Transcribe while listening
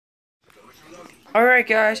Alright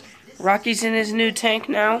guys, Rocky's in his new tank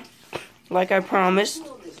now, like I promised.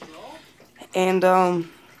 And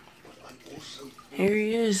here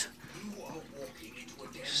he is.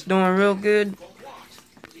 Just doing real good.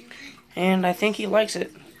 And I think he likes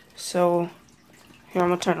it. So here, I'm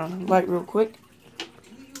gonna turn on the light real quick.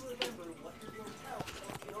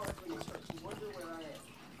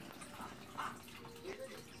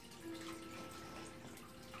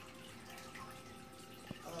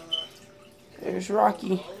 There's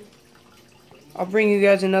Rocky. I'll bring you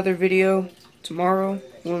guys another video tomorrow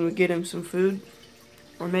when we get him some food.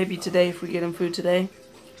 Or maybe today if we get him food today.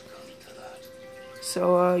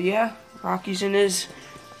 So, yeah. Rocky's in his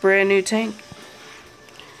brand new tank.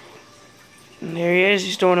 And there he is.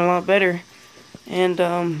 He's doing a lot better. And,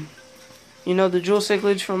 you know the jewel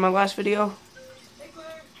cichlids from my last video?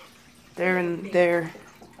 They're in there.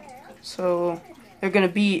 So, they're gonna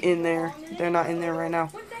be in there. They're not in there right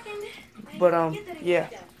now. But, yeah.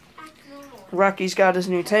 Rocky's got his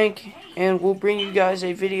new tank, and we'll bring you guys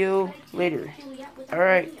a video later.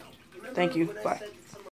 Alright. Thank you. Bye.